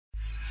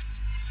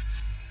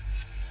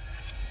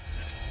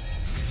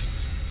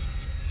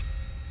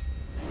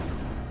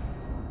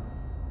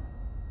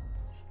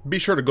Be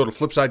sure to go to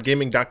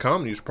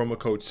flipsidegaming.com and use promo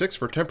code 6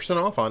 for 10%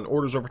 off on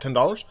orders over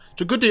 $10.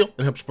 It's a good deal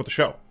and helps support the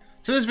show.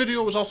 Today's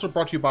video was also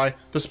brought to you by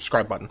the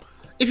subscribe button.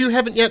 If you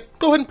haven't yet,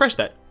 go ahead and press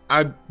that.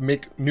 I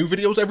make new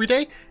videos every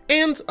day,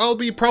 and I'll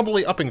be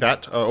probably upping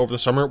that over the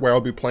summer, where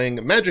I'll be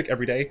playing Magic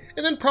every day,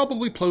 and then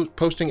probably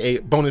posting a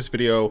bonus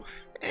video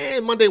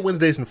Monday,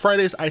 Wednesdays, and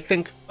Fridays, I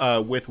think,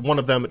 with one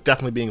of them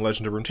definitely being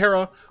Legend of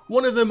Runeterra,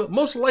 one of them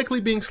most likely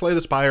being Slay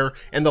the Spire,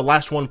 and the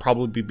last one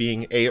probably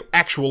being a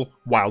actual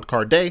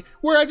Wildcard day,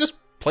 where I just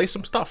play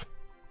some stuff.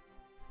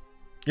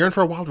 You're in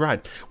for a wild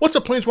ride. What's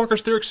up,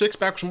 Planeswalkers? Theoric 6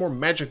 back with some more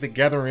Magic the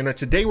Gathering Arena.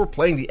 Today we're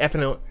playing the at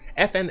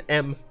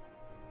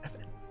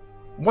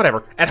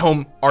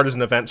home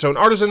Artisan event. So in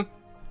Artisan,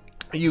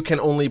 you can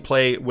only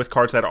play with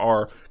cards that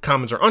are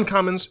commons or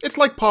uncommons. It's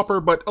like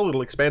Pauper, but a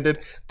little expanded.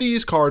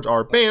 These cards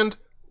are banned.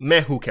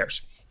 Meh, who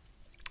cares?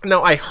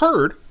 Now, I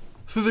heard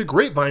through the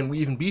grapevine we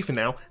even beefing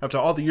now, after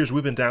all the years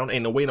we've been down,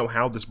 ain't no way, no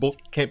how, this bull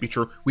can't be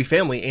true. We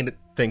family, ain't a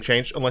thing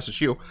changed, unless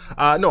it's you.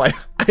 No,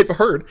 I've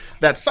heard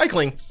that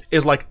cycling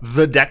is like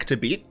the deck to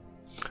beat.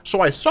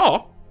 So I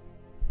saw,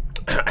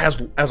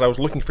 as I was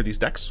looking for these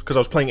decks, because I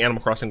was playing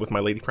Animal Crossing with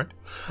my lady friend,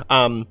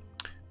 on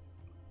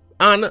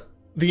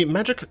the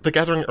Magic the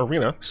Gathering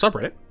Arena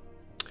subreddit,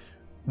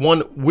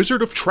 one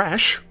Wizard of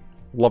Trash,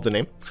 love the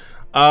name,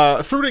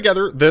 threw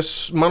together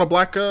this mono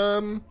black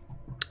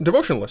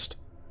devotion list.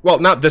 Well,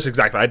 not this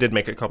exactly, I did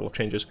make a couple of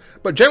changes,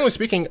 but generally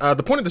speaking,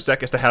 the point of this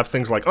deck is to have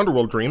things like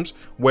Underworld Dreams,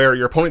 where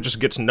your opponent just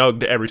gets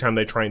nugged every time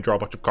they try and draw a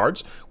bunch of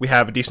cards. We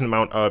have a decent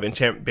amount of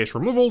enchantment-based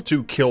removal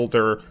to kill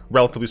their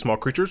relatively small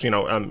creatures. You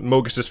know,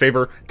 Mogis'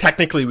 favor,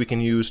 technically we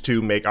can use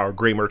to make our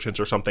Gray Merchants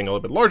or something a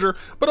little bit larger,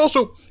 but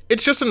also,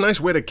 it's just a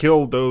nice way to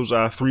kill those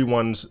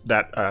 3/1s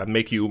that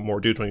make you more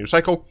dudes when you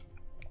cycle.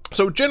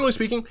 So generally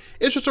speaking,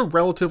 it's just a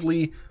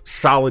relatively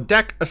solid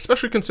deck,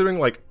 especially considering,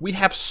 like, we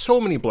have so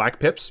many black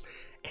pips,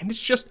 and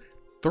it's just,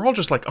 they're all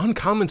just like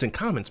uncommons and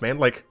commons, man.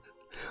 Like,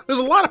 there's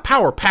a lot of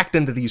power packed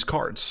into these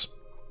cards.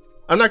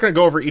 I'm not going to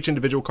go over each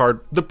individual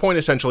card. The point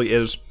essentially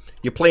is,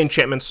 you play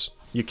enchantments,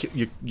 you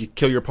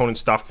kill your opponent's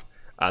stuff,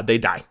 they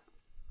die.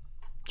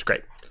 It's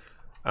great.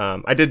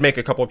 I did make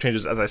a couple of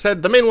changes, as I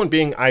said. The main one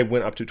being I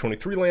went up to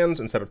 23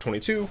 lands instead of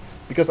 22,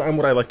 because I'm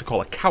what I like to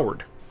call a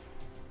coward.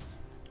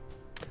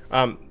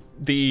 What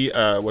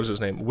is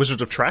his name?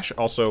 Wizards of Trash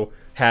also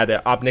had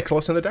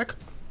Obnixilis in the deck.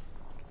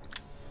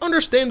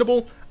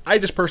 Understandable. I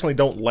just personally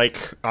don't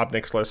like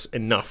Obnixilis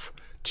enough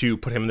to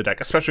put him in the deck,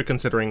 especially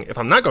considering if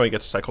I'm not going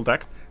against a cycle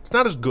deck, it's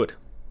not as good.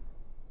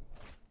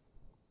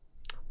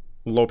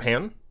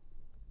 Lopan.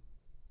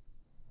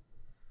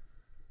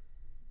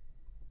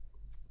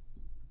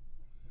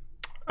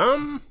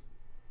 A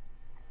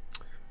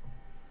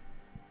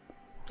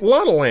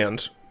lot of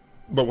land,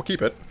 but we'll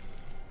keep it.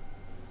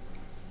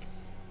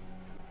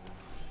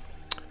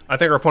 I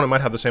think our opponent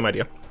might have the same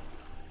idea.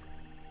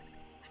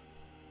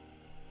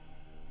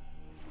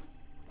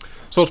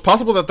 So it's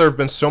possible that there have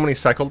been so many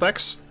cycle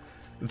decks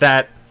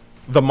that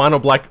the mono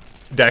black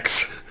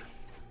decks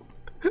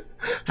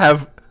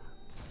have...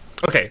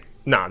 Okay,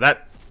 nah,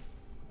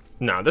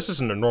 this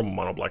isn't a normal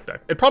mono black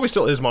deck. It probably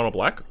still is mono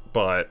black,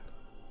 but...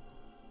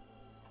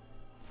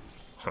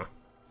 Huh.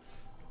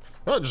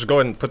 Well, just go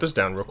ahead and put this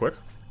down real quick.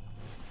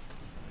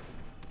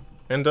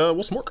 And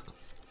we'll smork.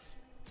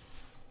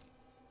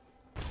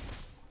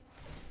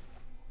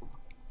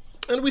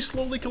 And we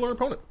slowly kill our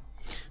opponent.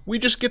 We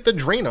just get the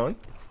drain on,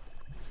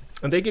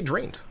 and they get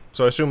drained.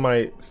 So I assume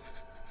my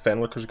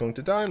Fenlurker is going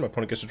to die, and my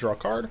opponent gets to draw a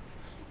card.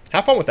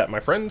 Have fun with that, my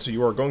friends.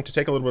 You are going to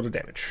take a little bit of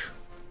damage.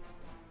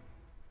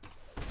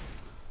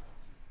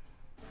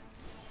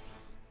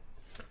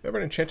 Whenever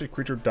an enchanted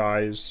creature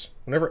dies,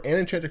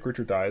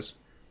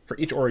 for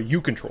each aura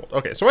you control.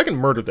 Okay, so I can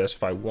murder this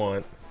if I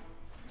want.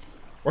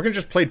 Or I can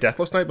just play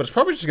Deathless Knight, but it's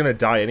probably just going to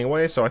die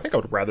anyway, so I think I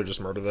would rather just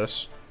murder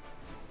this.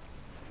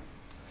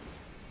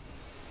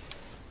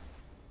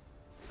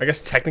 I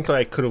guess technically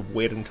I could have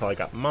waited until I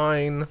got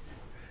mine.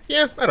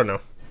 Yeah, I don't know.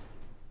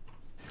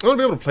 I want to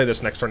be able to play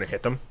this next turn and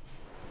hit them.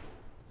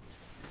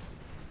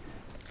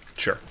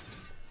 Sure.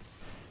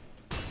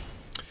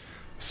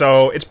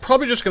 So it's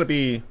probably just going to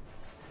be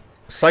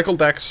cycle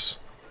decks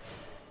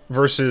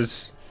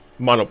versus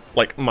mono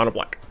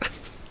black.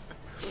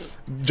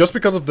 Just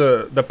because of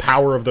the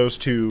power of those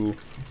two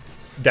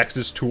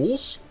decks'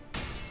 tools,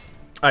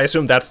 I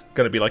assume that's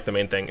going to be like the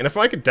main thing. And if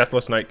like a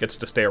Deathless Knight gets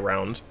to stay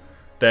around,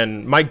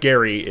 then my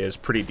Gary is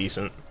pretty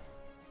decent.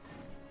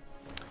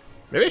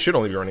 Maybe I should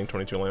only be running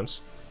 22 lands.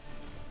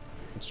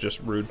 It's just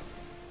rude.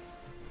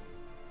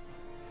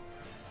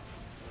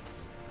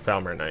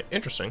 Valmir Knight.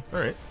 Interesting.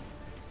 Alright.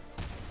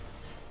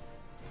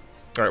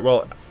 Alright,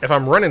 well, if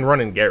I'm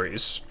running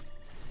Garys...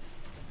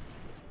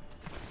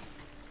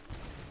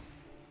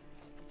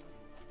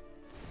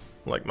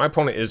 Like, my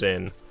opponent is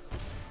in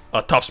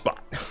a tough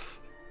spot.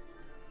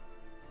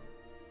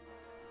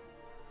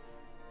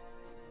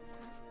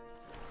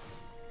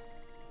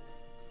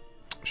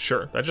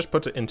 Sure, that just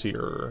puts it into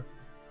your...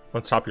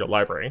 on top of your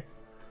library.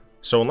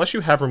 So unless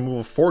you have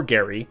removal for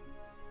Gary...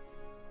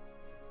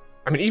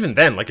 I mean, even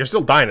then, like, you're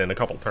still dying in a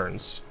couple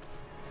turns.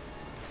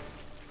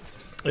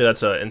 Yeah,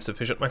 that's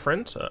insufficient, my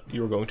friends.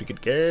 You are going to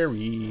get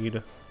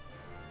garried.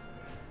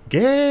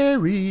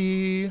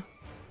 Gary!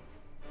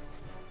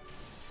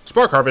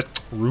 Spark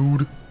Harvest.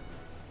 Rude.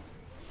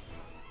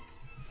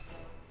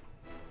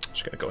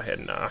 Just gonna go ahead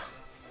and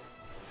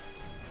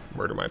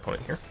murder my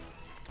opponent here.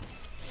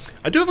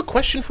 I do have a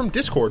question from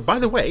Discord. By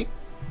the way,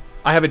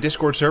 I have a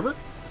Discord server.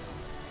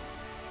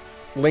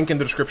 Link in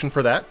the description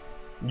for that.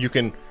 You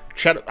can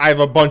chat. I have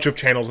a bunch of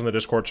channels in the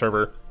Discord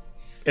server.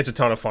 It's a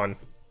ton of fun.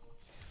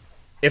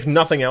 If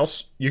nothing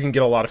else, you can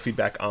get a lot of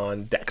feedback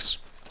on decks.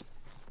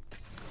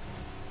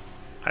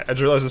 I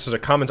just realized this is a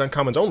commons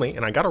uncommons only,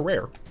 and I got a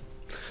rare.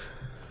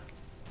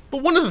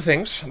 But one of the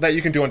things that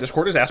you can do on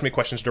Discord is ask me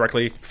questions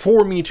directly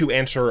for me to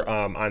answer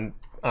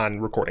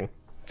on recording.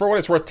 For what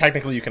it's worth,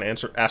 technically you can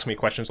ask me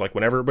questions like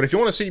whenever, but if you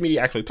want to see me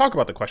actually talk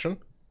about the question,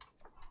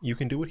 you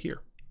can do it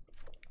here.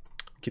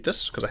 Keep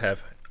this, because I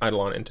have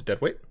Eidolon into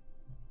Deadweight.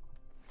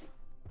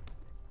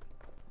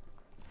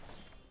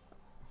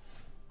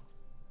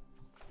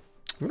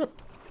 I'm going to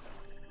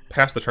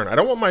pass the turn. I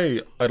don't want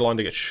my Eidolon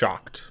to get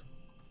shocked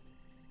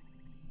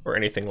or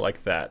anything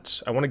like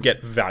that. I want to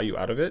get value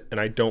out of it, and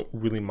I don't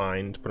really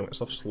mind putting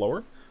myself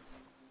slower.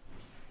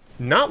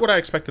 Not what I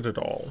expected at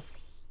all.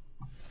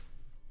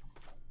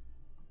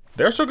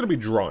 They're still going to be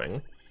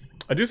drawing.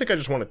 I do think I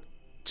just want to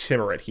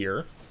Tymaret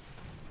here.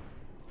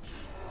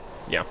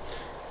 Yeah.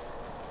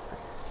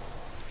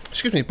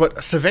 Excuse me, but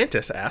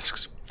Savantis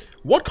asks,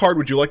 what card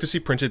would you like to see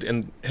printed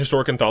in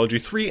Historic Anthology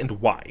 3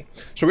 and why?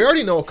 So we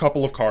already know a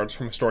couple of cards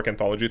from Historic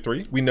Anthology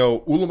 3. We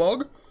know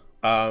Ulamog,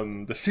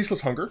 the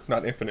Ceaseless Hunger,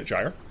 not Infinite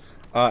Gyre.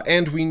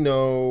 And we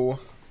know...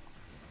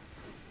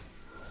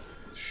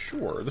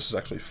 Sure, this is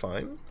actually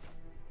fine.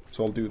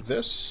 So I'll do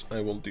this,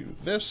 I will do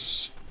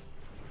this.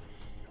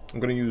 I'm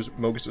going to use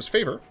Mogis'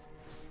 Favor.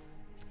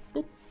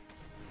 Boop.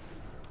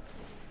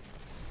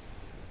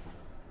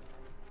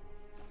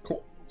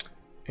 Cool.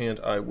 And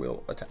I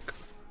will attack.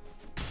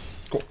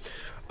 Cool.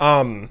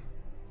 We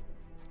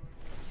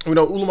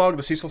know Ulamog,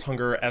 the Ceaseless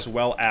Hunger, as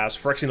well as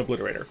Phyrexian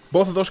Obliterator.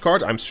 Both of those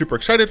cards I'm super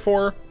excited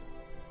for.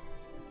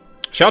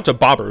 Shout out to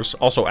Bobbers,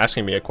 also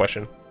asking me a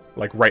question,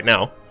 like right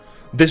now.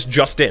 This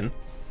just in.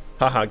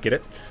 Haha, get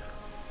it?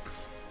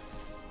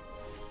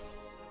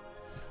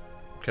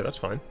 Okay, that's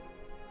fine.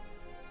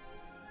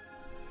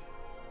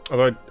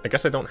 Although I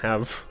guess I don't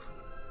have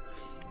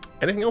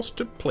anything else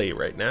to play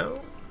right now.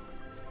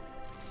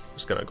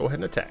 Just gonna go ahead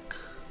and attack.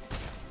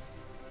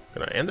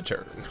 Gonna end the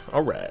turn.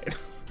 Alright.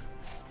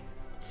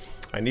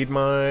 I need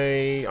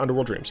my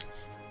Underworld Dreams.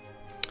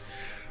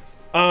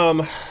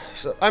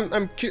 So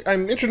I'm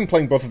interested in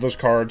playing both of those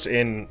cards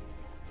in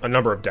a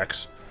number of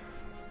decks.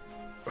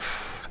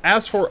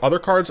 As for other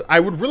cards, I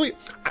would really...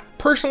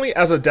 Personally,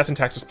 as a Death and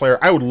Taxes player,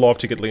 I would love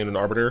to get Leonin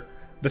Arbiter.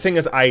 The thing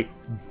is, I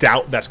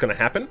doubt that's gonna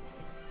happen.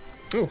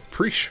 Oh,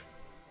 Preesh.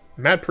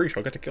 Mad Preesh,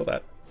 I'll get to kill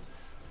that.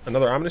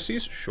 Another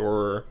Omnises?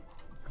 Sure.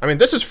 I mean,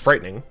 this is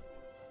frightening.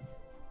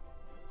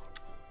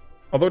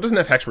 Although it doesn't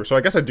have Hexproof, so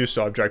I guess I do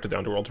still have Drag to the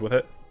Underworlds with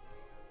it.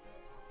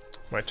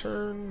 My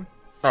turn.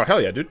 Oh,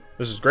 hell yeah, dude.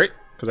 This is great,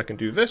 because I can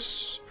do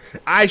this.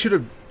 I should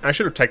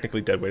have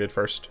technically deadweighted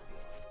first.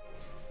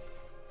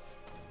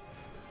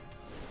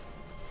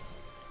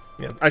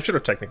 Yeah, I should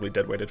have technically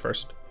deadweighted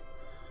first.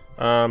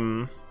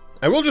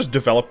 I will just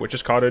develop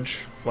Witch's Cottage.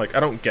 Like, I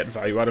don't get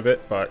value out of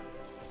it, but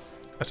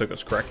I think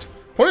that's correct.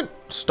 Opponent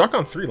stuck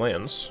on 3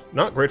 lands.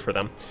 Not great for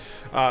them.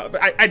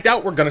 But I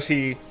doubt we're going to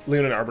see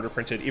Leonin Arbiter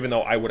printed, even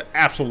though I would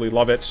absolutely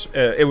love it.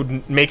 It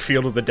would make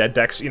Field of the Dead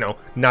decks, you know,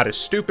 not as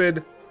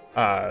stupid.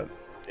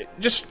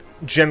 Just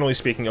generally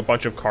speaking, a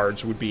bunch of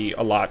cards would be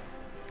a lot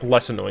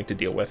less annoying to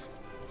deal with.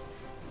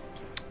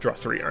 Draw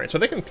 3. Alright, so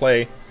they can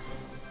play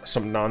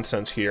some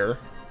nonsense here.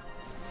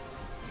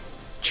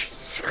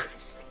 Jesus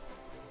Christ.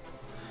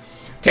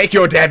 Take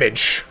your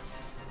damage!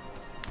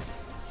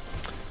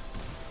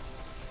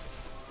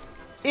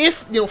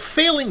 If, you know,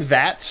 failing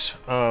that,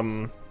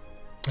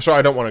 so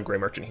I don't want a Grey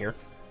Merchant here.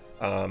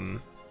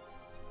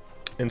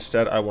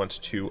 Instead, I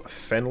want to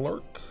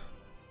Fenlurk.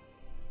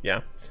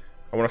 Yeah.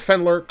 I want to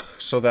Fenlurk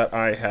so that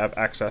I have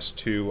access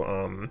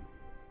to,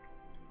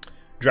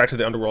 Drag to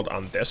the Underworld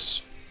on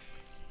this.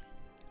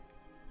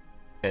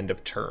 End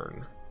of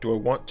turn. Do I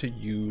want to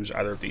use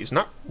either of these?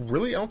 Not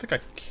really, I don't think I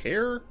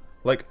care.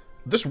 Like,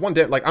 this one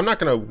day, like, I'm not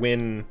going to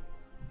win,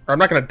 or I'm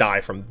not going to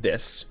die from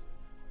this.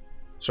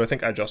 So I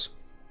think I just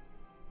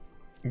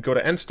go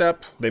to end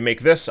step, they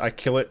make this, I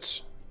kill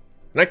it.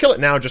 And I kill it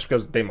now just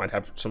because they might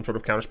have some sort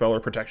of counterspell or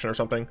protection or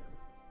something.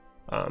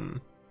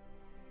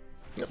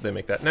 Yep, they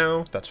make that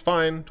now, that's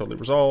fine, totally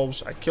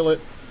resolves, I kill it.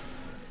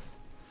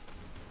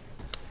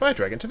 I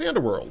drag into the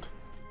Underworld.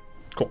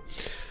 Cool.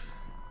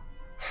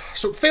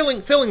 So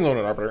failing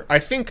Leonin Arbiter, I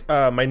think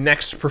my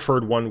next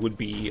preferred one would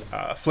be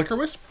Flicker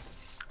Wisp.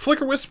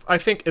 Flicker Wisp, I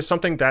think, is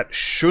something that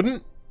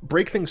shouldn't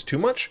break things too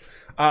much.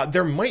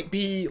 There might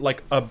be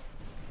like a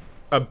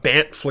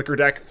Bant Flicker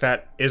deck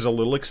that is a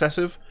little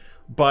excessive,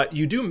 but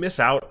you do miss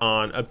out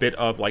on a bit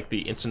of like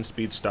the instant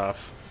speed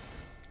stuff.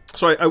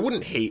 So I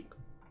wouldn't hate.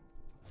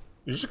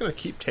 You're just gonna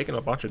keep taking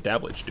a bunch of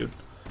dabblage, dude.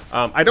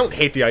 I don't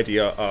hate the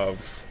idea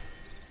of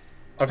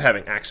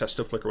having access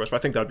to Flicker Wisp. I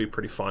think that would be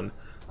pretty fun.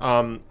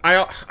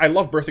 I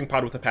love Birthing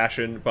Pod with a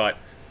passion, but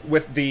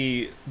with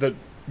the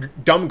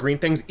dumb green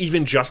things,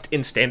 even just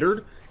in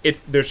standard,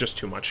 there's just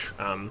too much.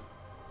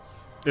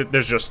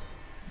 There's just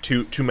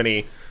too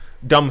many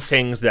dumb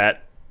things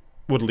that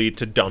would lead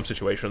to dumb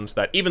situations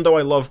that, even though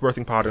I love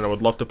Birthing Pod and I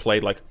would love to play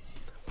like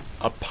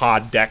a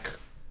pod deck,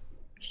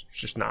 it's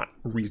just not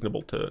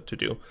reasonable to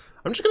do.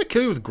 I'm just gonna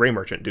kill you with Grey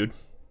Merchant, dude.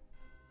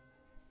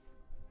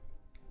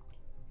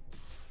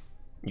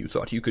 You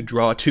thought you could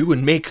draw 2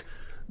 and make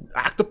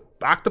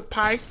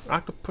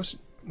octopus,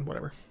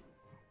 whatever.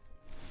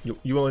 You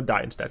will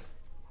die instead.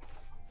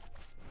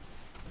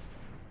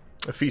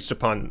 A feast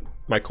upon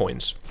my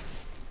coins.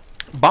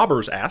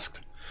 Bobbers asked,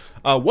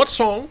 what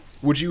song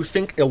would you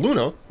think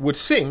Illuna would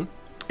sing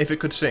if it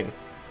could sing?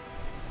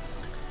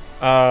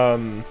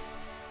 Alouette.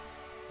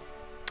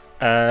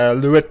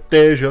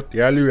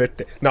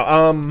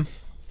 Now,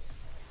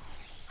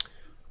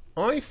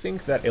 I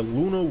think that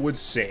Illuna would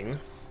sing...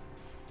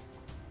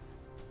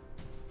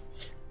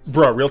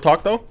 Bruh, real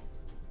talk though?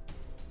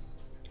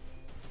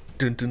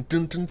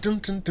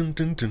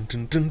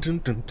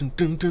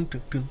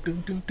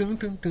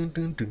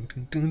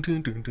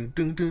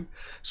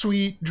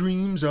 Sweet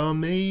dreams are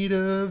made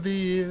of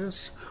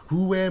this.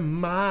 Who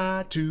am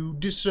I to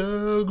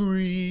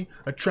disagree?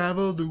 I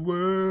travel the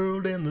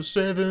world and the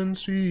 7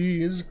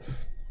 seas.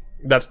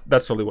 That's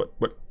totally what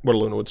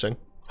Illuna would sing.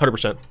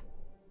 100%.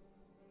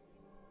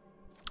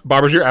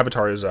 Barbers, your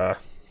avatar is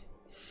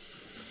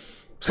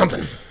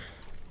something.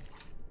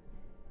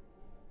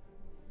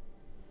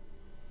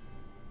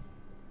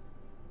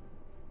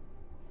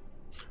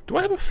 Do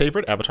I have a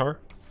favorite avatar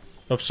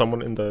of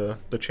someone in the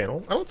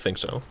channel? I don't think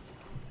so.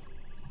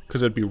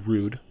 Because it'd be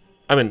rude.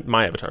 I mean,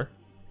 my avatar,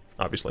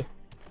 obviously.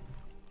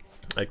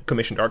 I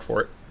commissioned art for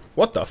it.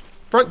 What the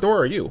front door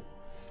are you?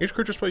 Each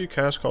creature spell you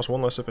cast costs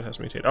 1 less if it has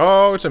mutate.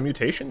 Oh, it's a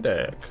mutation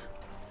deck.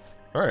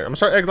 Alright, I'm gonna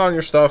start exiling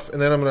your stuff,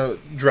 and then I'm gonna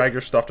drag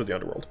your stuff to the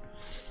Underworld.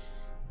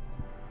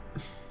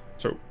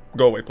 So,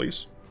 go away,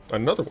 please.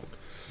 Another one.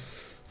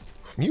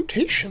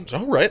 Mutations,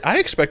 alright. I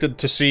expected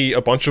to see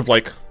a bunch of,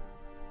 like,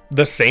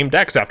 the same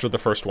decks after the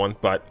first one,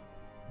 but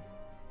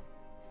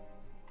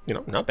you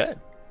know, not bad.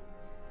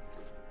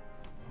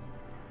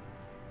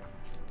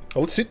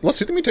 Well, let's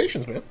see the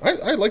mutations, man.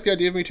 I like the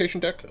idea of mutation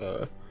deck.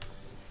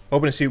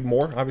 Hoping to see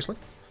more, obviously.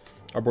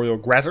 Arboreal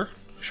Grazer,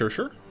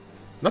 sure.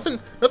 Nothing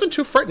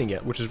too frightening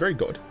yet, which is very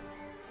good.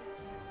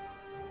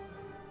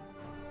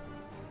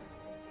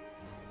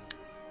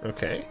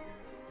 Okay.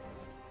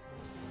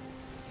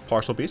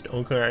 Parcel Beast,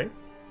 okay.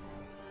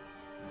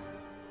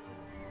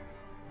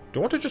 Do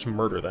I want to just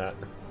murder that?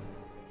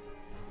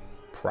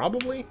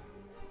 Probably.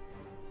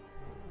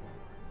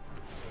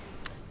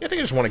 Yeah, I think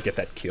I just want to get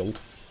that killed.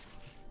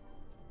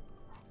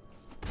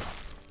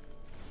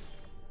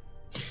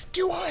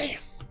 Do I?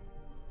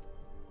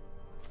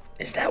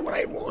 Is that what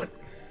I want?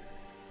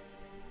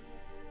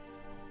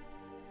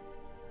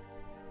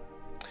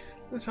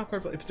 That's not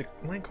quite. If it's a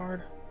land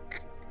card,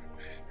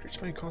 it's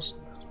going to cost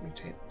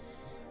mutate.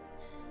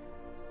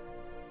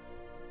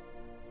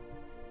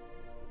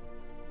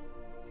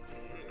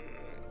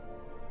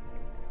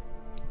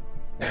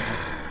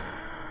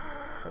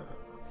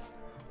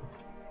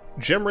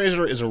 Gem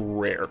Razor is a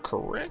rare,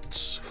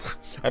 correct?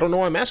 I don't know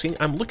why I'm asking.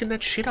 I'm looking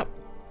that shit up.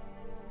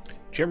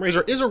 Gem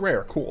Razor is a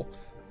rare, cool.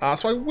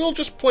 So I will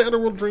just play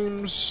Underworld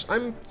Dreams.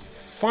 I'm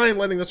fine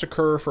letting this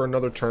occur for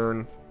another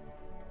turn.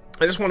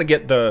 I just want to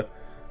get the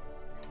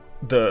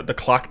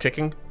clock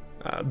ticking.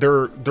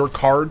 Their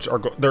cards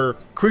are their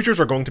creatures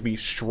are going to be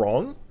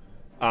strong,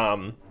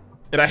 and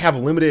I have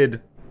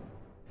limited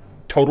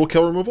total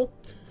kill removal.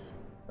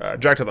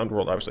 Drag to the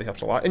Underworld obviously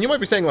helps a lot. And you might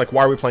be saying, like,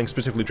 why are we playing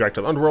specifically Drag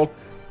to the Underworld?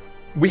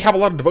 We have a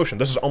lot of devotion.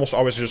 This is almost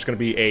always just going to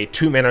be a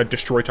 2-mana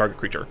destroy target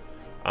creature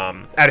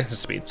at instant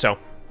speed. So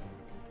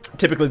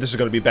typically this is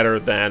going to be better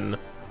than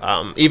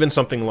even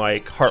something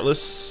like Heartless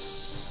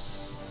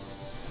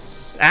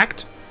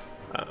Act.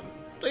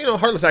 You know,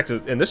 Heartless Act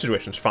in this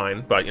situation is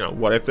fine, but, you know,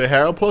 what if they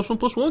had a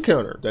 +1/+1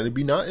 counter? Then it'd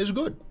be not as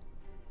good.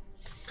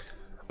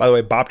 By the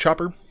way, Bob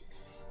Chopper,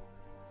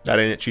 that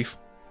ain't it, Chief.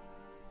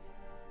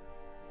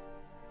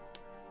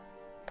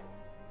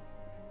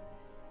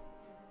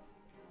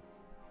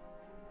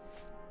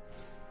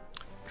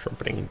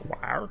 Trumpeting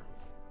Wire.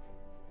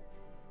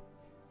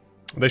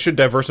 They should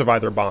diversify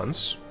their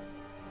bonds.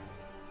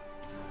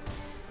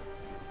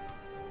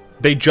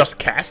 They just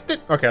cast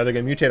it? Okay, are they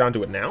going to mutate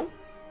onto it now?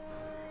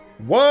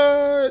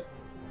 What?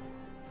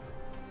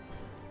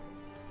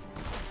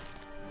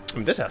 I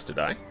mean, this has to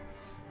die.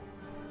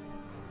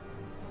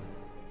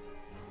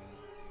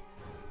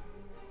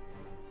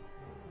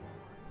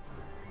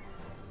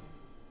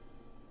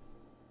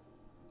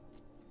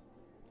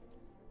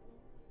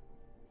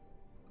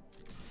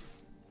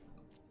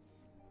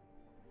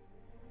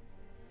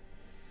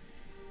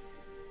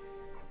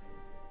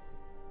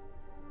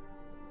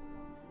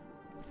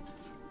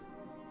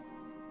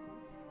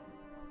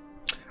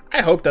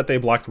 I hope that they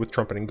blocked with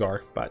Trumpeting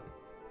Gar, but...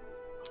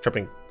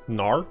 Trumpeting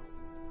Gnar?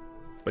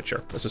 But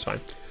sure, this is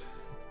fine.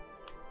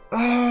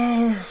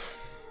 I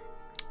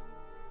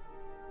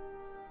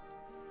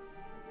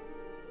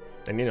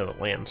need another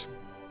land.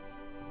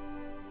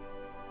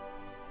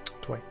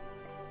 Do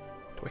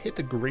I hit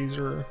the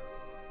Grazer?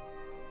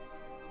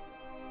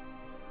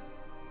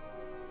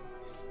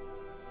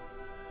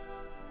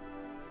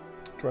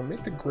 Do I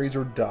make the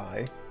Grazer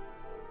die?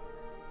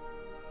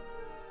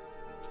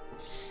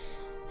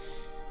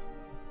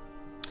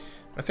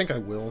 I think I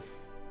will.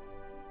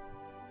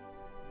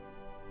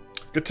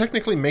 Could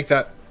technically make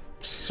that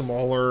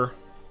smaller.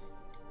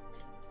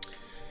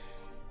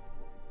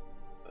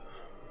 I'm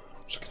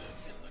just gonna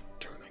end the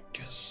turn, I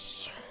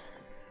guess.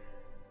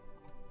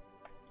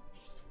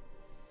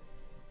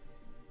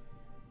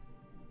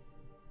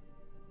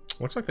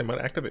 Looks like they might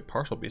activate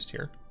Partial Beast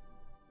here.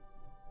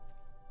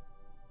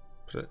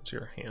 Put it to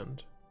your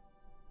hand.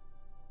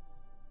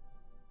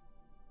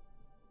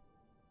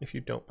 If you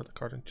don't, put the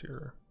card into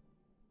your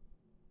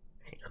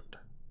hand.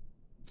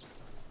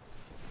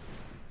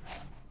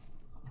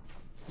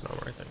 No,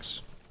 right,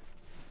 thanks.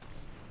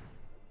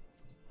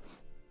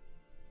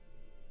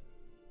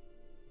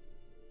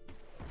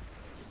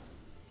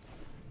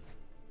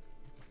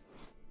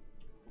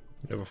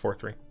 You have a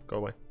 4/3. Go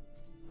away.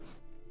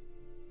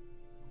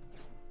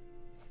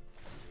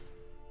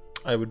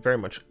 I would very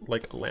much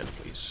like a land,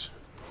 please.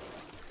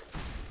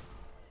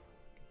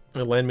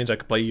 A land means I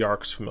could play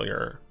Yarok's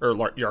Familiar, or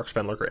Yarok's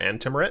Fenlurker and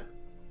Tymaret.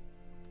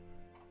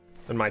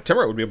 And my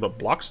Tymaret would be able to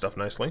block stuff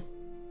nicely.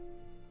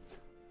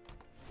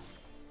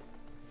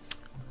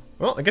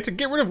 Well, I get to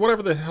get rid of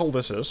whatever the hell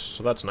this is,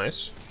 so that's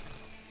nice.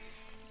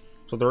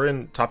 So they're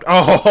in top...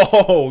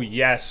 Oh,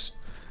 yes!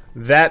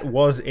 That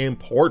was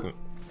important.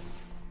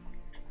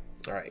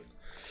 Alright.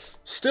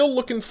 Still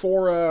looking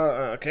for,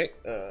 okay,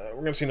 we're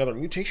gonna see another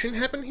mutation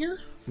happen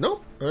here?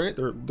 No? Alright,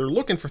 they're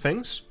looking for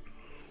things.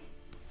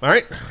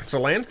 Alright, it's a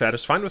land. That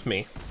is fine with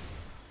me.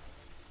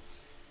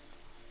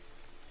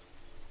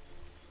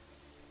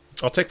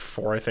 I'll take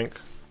 4, I think.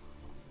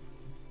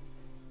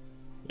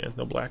 Yeah,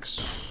 no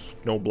blacks.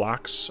 No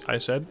blocks, I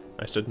said.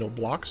 I said no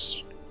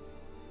blocks.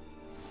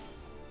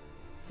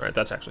 Alright,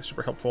 that's actually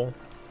super helpful.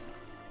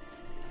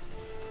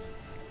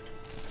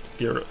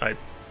 Here, I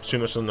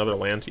assume this is another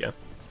land, yeah.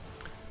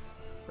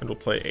 And we'll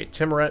play a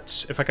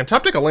Tymaret. If I can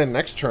top deck a land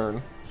next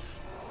turn,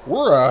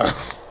 we're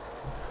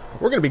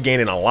gonna be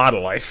gaining a lot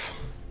of life.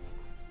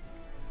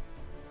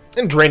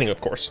 And draining,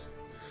 of course.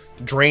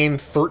 Drain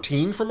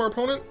 13 from our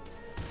opponent.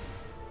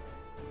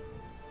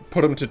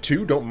 Put him to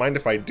 2. Don't mind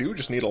if I do.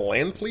 Just need a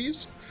land,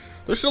 please.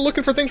 They're still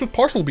looking for things with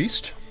Partial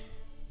Beast.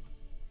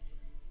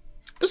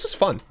 This is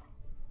fun.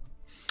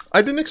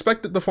 I didn't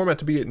expect the format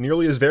to be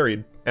nearly as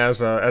varied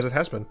as it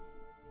has been.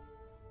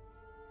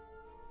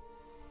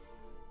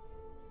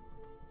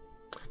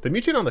 The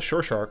mutate on the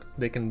Shore Shark,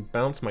 they can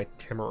bounce my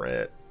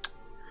Tymaret.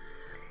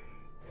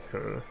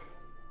 That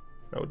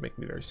would make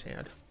me very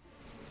sad.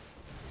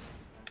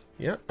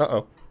 Yeah,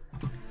 uh-oh.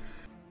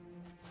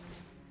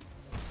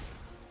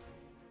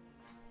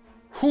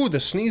 Whew,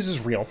 the sneeze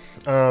is real.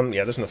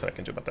 Yeah, there's nothing I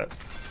can do about that.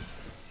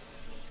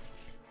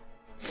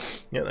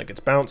 Yeah, that gets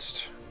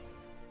bounced.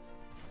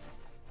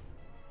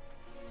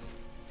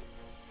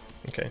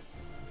 Okay.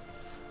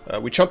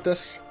 We chump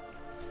this.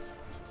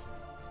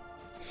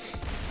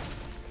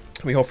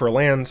 We hope for a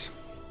land.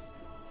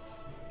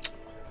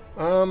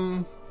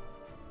 Not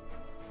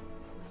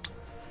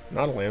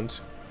a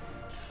land.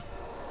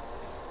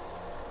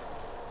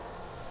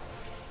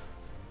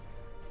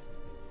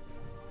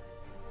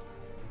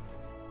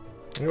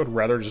 I would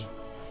rather just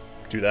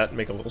do that and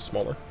make it a little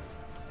smaller.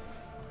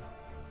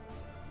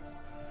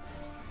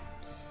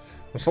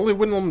 I'm slowly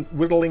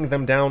whittling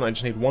them down. I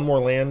just need one more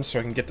land so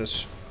I can get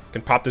this,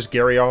 can pop this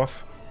Gary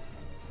off.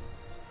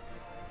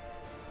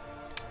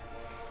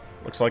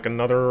 Looks like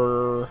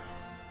another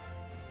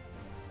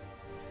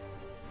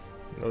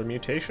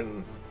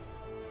mutation.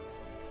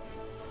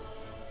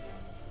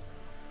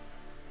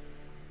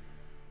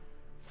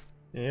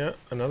 Yeah,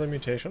 another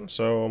mutation.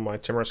 So my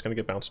Tymaret's gonna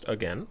get bounced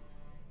again.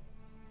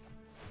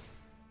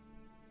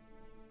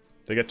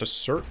 They get to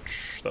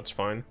search. That's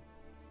fine.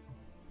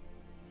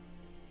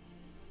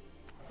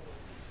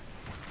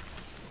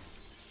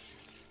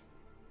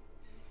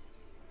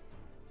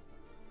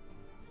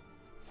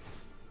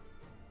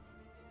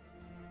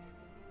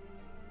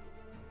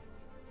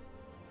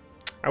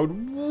 I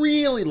would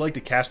really like to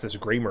cast this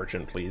Grey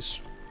Merchant, please.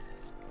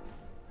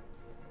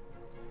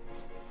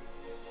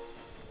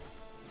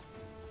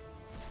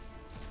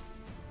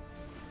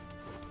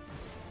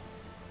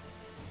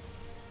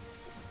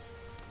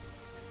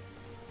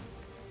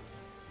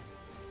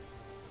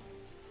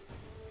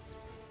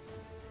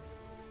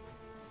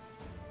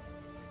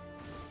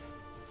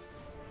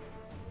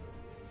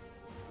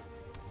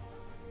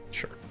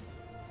 Sure.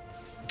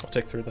 I'll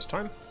take 3 this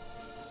time.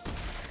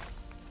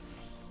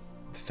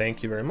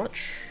 Thank you very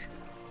much.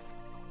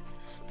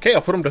 Okay,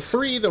 I'll put them to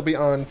 3. They'll be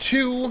on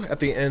 2 at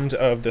the end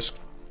of this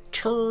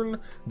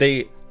turn.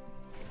 They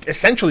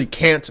essentially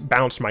can't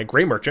bounce my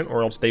Grey Merchant,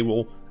 or else they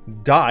will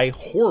die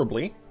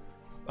horribly.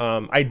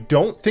 I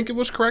don't think it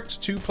was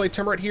correct to play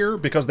Tymaret here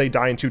because they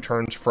die in 2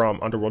 turns from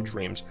Underworld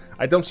Dreams.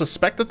 I don't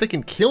suspect that they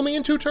can kill me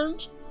in 2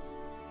 turns,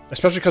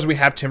 especially because we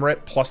have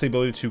Tymaret plus the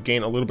ability to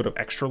gain a little bit of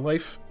extra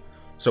life.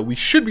 So we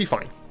should be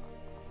fine.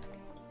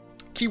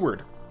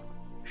 Keyword,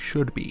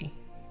 should be.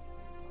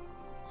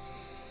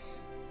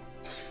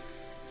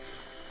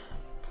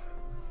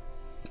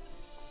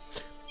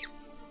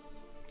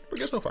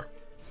 Pretty good so far.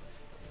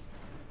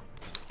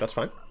 That's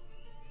fine.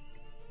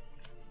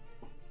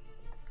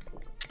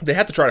 They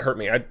had to try to hurt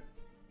me.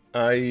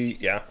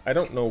 Yeah, I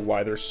don't know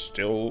why they're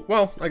still...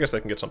 Well, I guess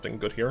they can get something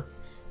good here.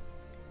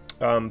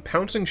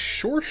 Pouncing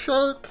Shore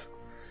Shark?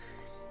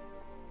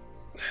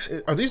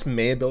 Are these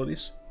May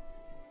abilities?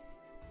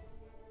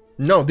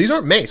 No, these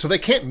aren't May, so they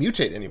can't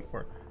mutate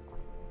anymore.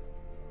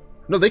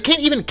 No, they can't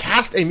even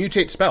cast a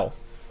mutate spell.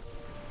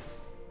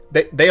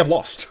 They have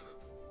lost.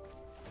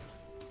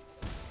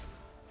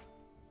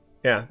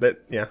 Yeah,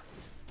 yeah.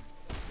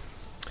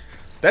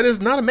 That is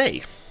not a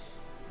May.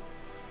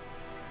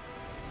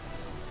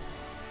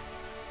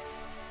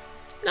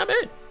 Not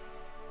bad.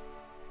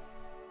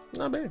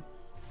 Not bad.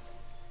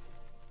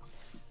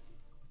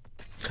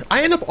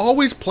 I end up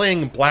always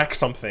playing black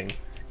something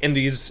in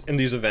these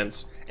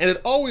events, and it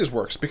always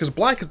works because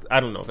black is, I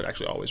don't know if it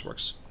actually always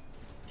works.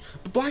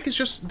 But black is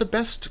just the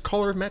best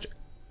color of Magic.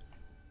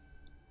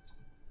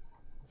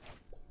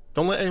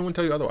 Don't let anyone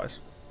tell you otherwise.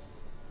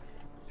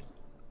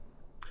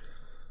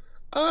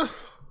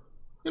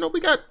 You know,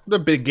 we got the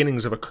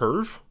beginnings of a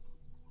curve.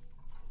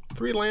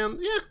 3 land,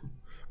 yeah.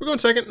 We're going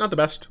second, not the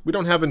best. We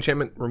don't have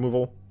enchantment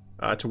removal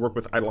to work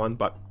with Eidolon,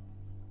 but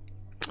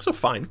also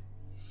fine.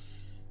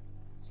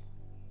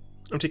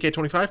 MTK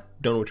 25,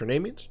 don't know what your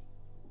name means.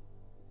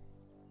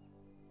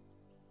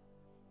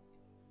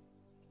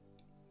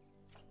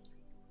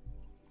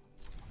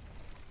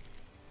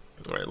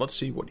 Alright, let's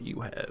see what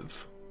you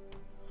have.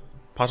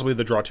 Possibly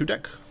the draw 2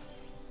 deck.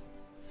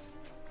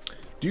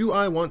 Do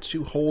I want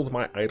to hold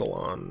my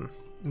Eidolon?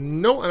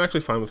 No, I'm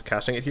actually fine with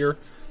casting it here.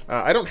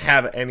 I don't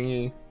have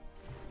any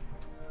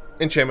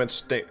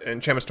enchantments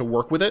to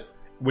work with it,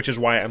 which is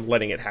why I'm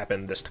letting it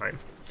happen this time.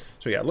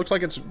 So yeah, it looks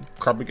like it's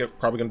probably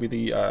going to be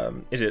the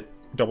Izzet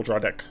double draw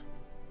deck.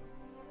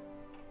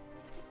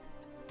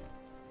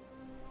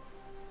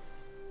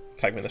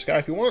 Tag me in the sky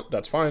if you want.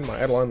 That's fine.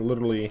 My Eidolon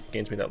literally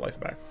gains me that life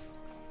back.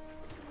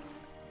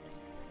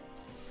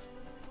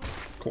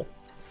 Cool.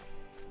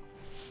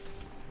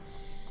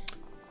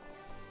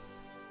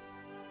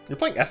 You're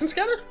playing Essence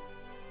Scatter?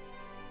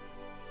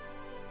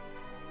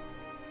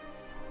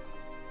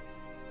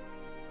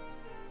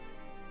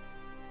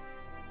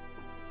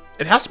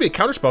 It has to be a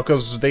counterspell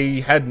because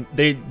they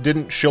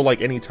didn't show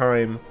like any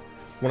time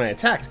when I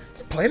attacked.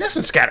 Play an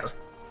Essence Scatter.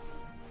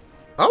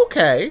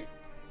 Okay.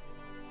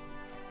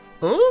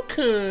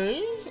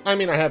 Okay. I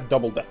mean, I have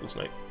double Deathless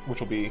Knight, which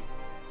will be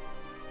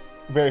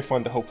very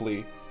fun to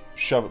hopefully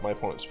shove at my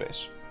opponent's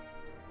face.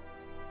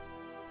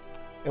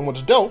 And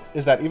what's dope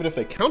is that even if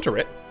they counter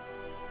it,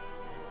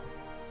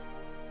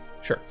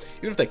 sure,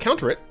 even if they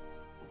counter it,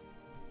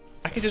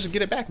 I can just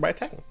get it back by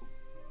attacking.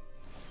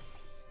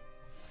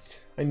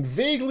 I'm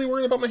vaguely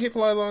worried about my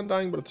Hateful Eidolon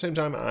dying, but at the same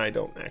time, I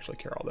don't actually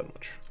care all that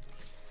much.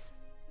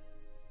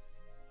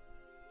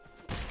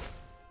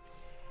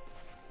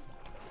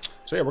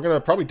 So yeah, we're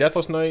gonna probably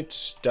Deathless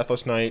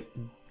Knight,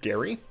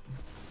 Gary.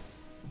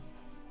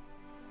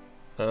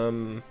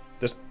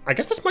 I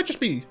guess this might just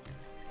be,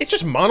 it's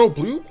just mono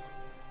blue.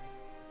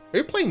 Are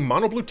you playing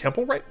mono blue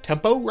tempo right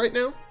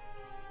now?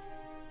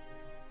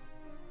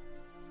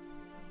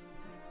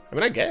 I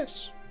mean, I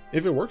guess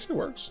if it works, it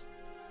works.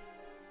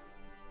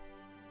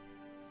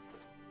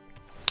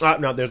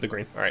 No, there's the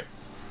green. All right,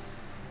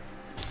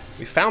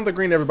 we found the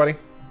green, everybody.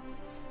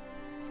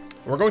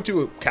 We're going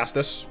to cast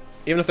this,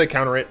 even if they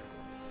counter it.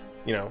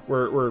 You know,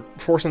 we're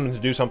forcing them to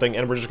do something,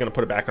 and we're just going to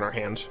put it back in our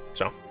hand.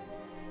 So. All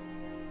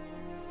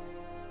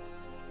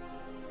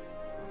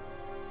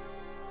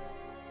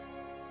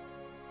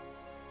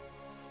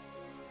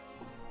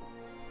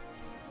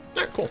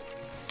right, cool.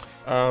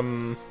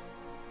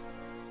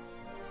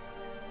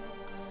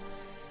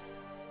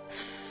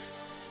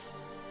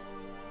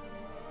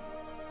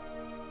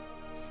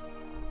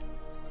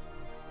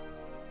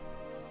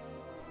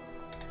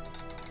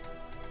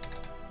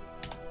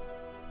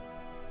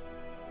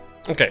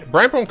 Okay,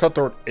 Brimstone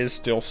Cutthroat is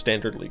still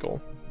standard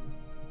legal.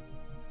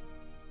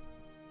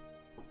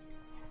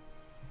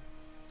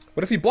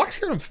 But if he blocks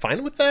here, I'm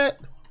fine with that.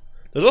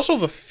 There's also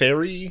the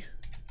Fairy...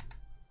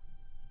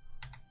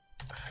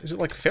 Is it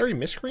like Fairy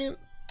Miscreant?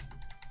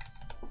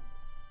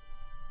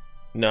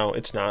 No,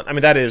 it's not. I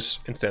mean, that is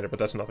in standard, but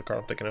that's not the card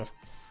I'm thinking of.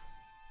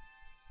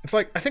 It's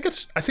like, I think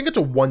it's a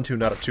 1-2,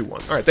 not a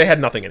 2-1. Alright, they had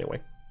nothing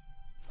anyway.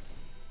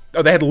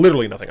 Oh, they had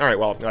literally nothing. Alright,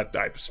 well,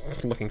 I was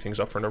looking things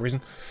up for no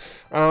reason.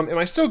 Am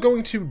I still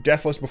going to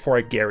Deathless before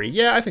I Gary?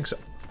 Yeah, I think so.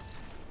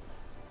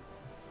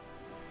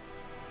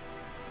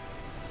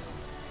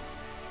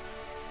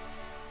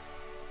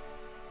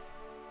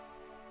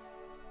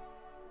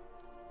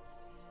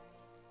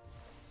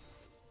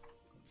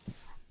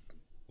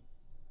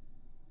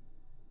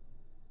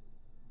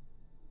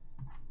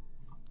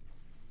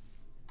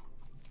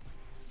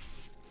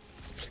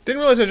 Didn't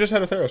realize I just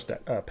had a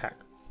Theros pack.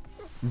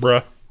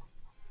 Bruh.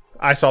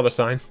 I saw the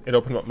sign. It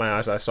opened up my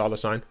eyes. I saw the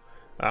sign.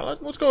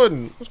 Let's go ahead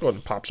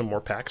and pop some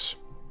more packs.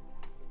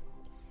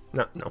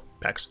 No,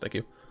 packs. Thank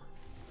you.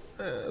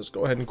 Let's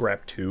go ahead and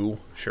grab 2.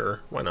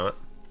 Sure, why not?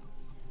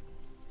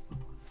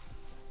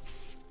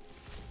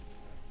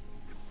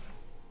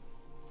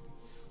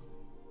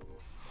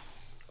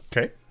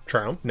 Okay,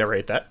 Triumph. Never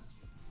ate that.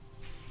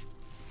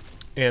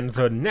 And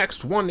the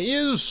next one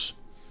is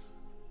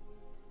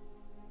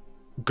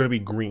gonna be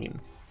green.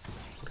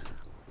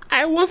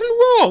 I wasn't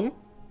wrong.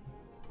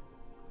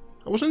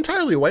 I wasn't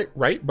entirely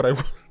right,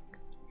 but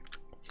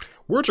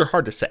words are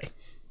hard to say.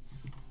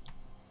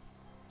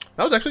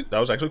 That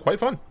was actually quite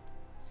fun.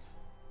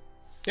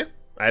 Yeah,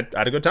 I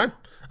had a good time.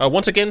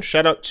 Once again,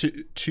 shout out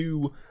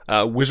to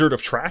Wizard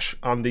of Trash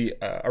on the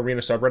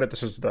Arena subreddit.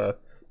 This is the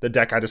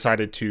deck I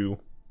decided to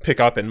pick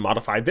up and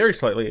modify very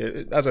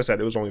slightly. As I said,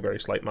 it was only a very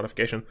slight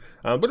modification,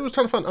 but it was a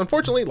ton of fun.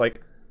 Unfortunately,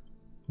 like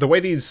the way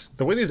these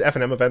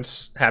FNM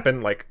events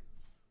happen, like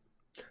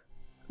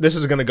this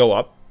is gonna go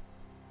up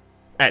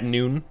at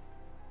noon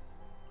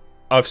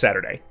of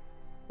Saturday,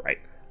 right?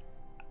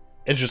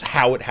 It's just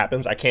how it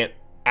happens. I can't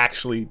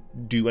actually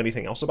do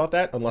anything else about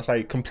that unless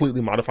I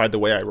completely modified the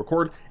way I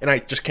record, and I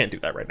just can't do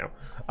that right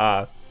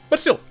now. But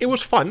still, it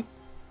was fun.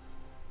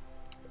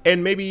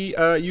 And maybe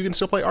you can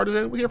still play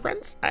Artisan with your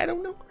friends. I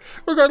don't know.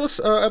 Regardless,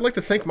 I'd like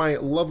to thank my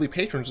lovely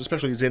patrons,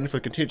 especially Zin, for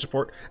the continued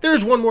support.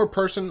 There's one more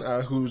person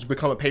who's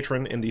become a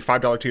patron in the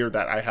 $5 tier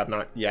that I have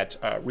not yet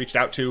reached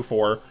out to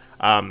for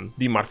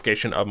the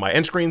modification of my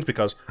end screens,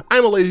 because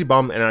I'm a lazy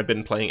bum and I've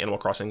been playing Animal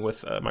Crossing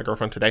with my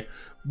girlfriend today.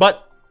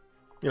 But,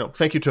 you know,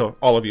 thank you to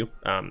all of you.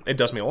 It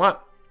does mean a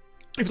lot.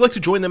 If you'd like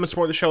to join them and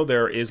support the show,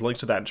 there is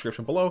links to that in the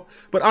description below.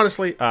 But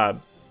honestly,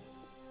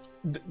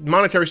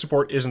 monetary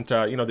support isn't,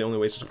 you know, the only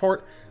way to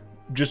support.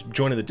 Just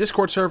joining the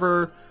Discord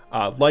server,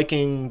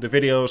 liking the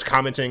videos,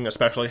 commenting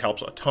especially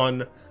helps a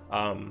ton.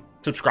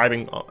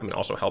 Subscribing, I mean,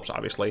 also helps,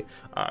 obviously.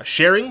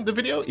 Sharing the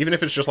video, even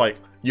if it's just like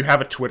you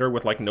have a Twitter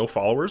with like no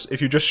followers.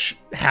 If you just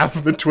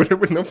have the Twitter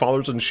with no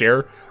followers and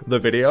share the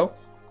video,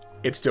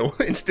 it still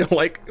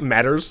like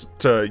matters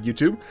to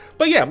YouTube.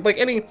 But yeah, like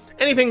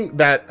anything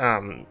that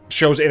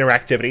shows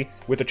interactivity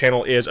with the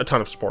channel is a ton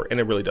of support, and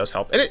it really does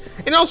help. And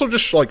it also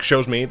just like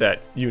shows me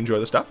that you enjoy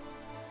the stuff.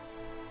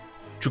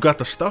 You got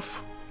the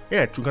stuff.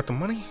 Yeah, you got the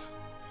money.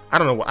 I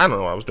don't know what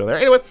I was doing there.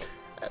 Anyway,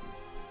 I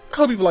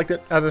hope you've liked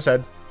it. As I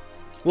said,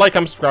 like,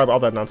 comment, subscribe, all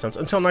that nonsense.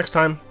 Until next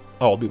time,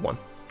 I'll be one.